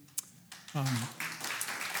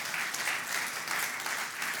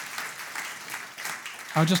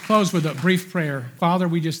 I'll just close with a brief prayer. Father,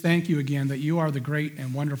 we just thank you again that you are the great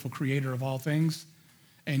and wonderful creator of all things,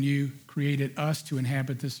 and you created us to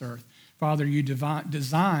inhabit this earth. Father, you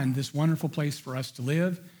designed this wonderful place for us to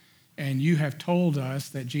live, and you have told us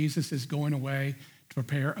that Jesus is going away to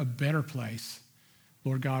prepare a better place.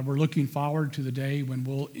 Lord God, we're looking forward to the day when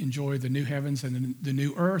we'll enjoy the new heavens and the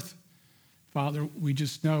new earth. Father, we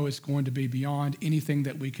just know it's going to be beyond anything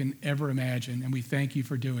that we can ever imagine, and we thank you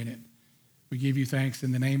for doing it. We give you thanks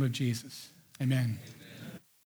in the name of Jesus. Amen.